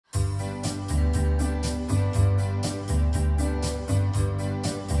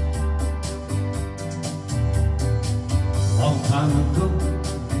time ago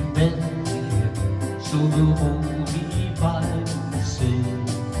in Bethlehem, so the Holy Bible said,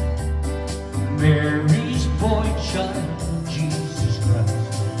 Mary's boy child, Jesus Christ,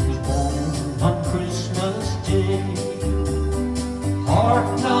 was born on Christmas Day. Hark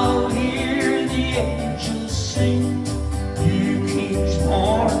now, hear the angels sing, new King's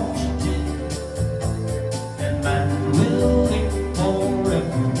born today, and man will live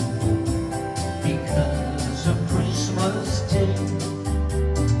forevermore because of Christmas Day.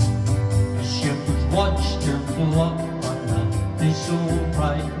 The shepherds watched their flock by night, they saw a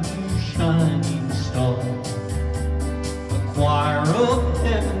bright new shining star. A choir of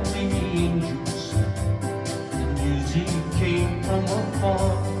heavenly angels sang, the music came from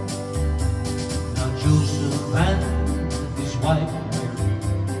afar. Now Joseph and his wife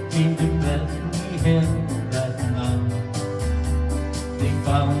Mary came to Bethlehem that night. They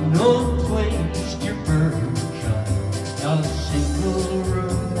found no place to bury a child, not a single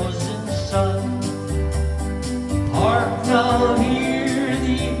room was inside. Hark now, hear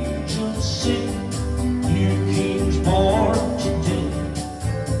the angels sing, new King's born today,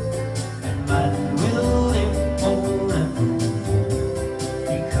 and man will live forevermore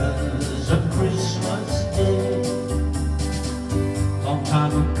because of Christmas Day. Long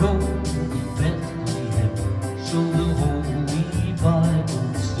time ago in Bethlehem, so the Holy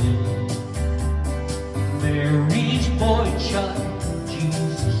Bible said, Mary's boy child,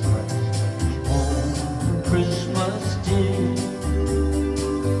 Jesus Christ, was born on Christmas Day.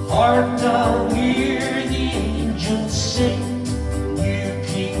 Hark now, hear the angels sing, new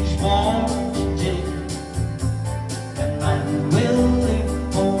King's born today, and man will live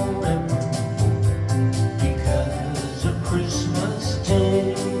forevermore because of Christmas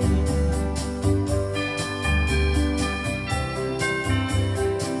Day.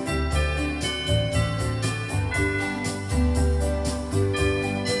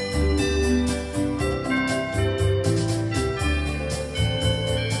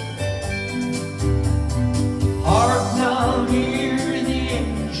 Hark now, hear the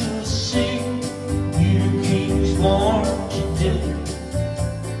angels sing, new King's born today,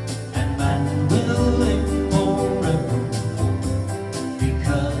 and man will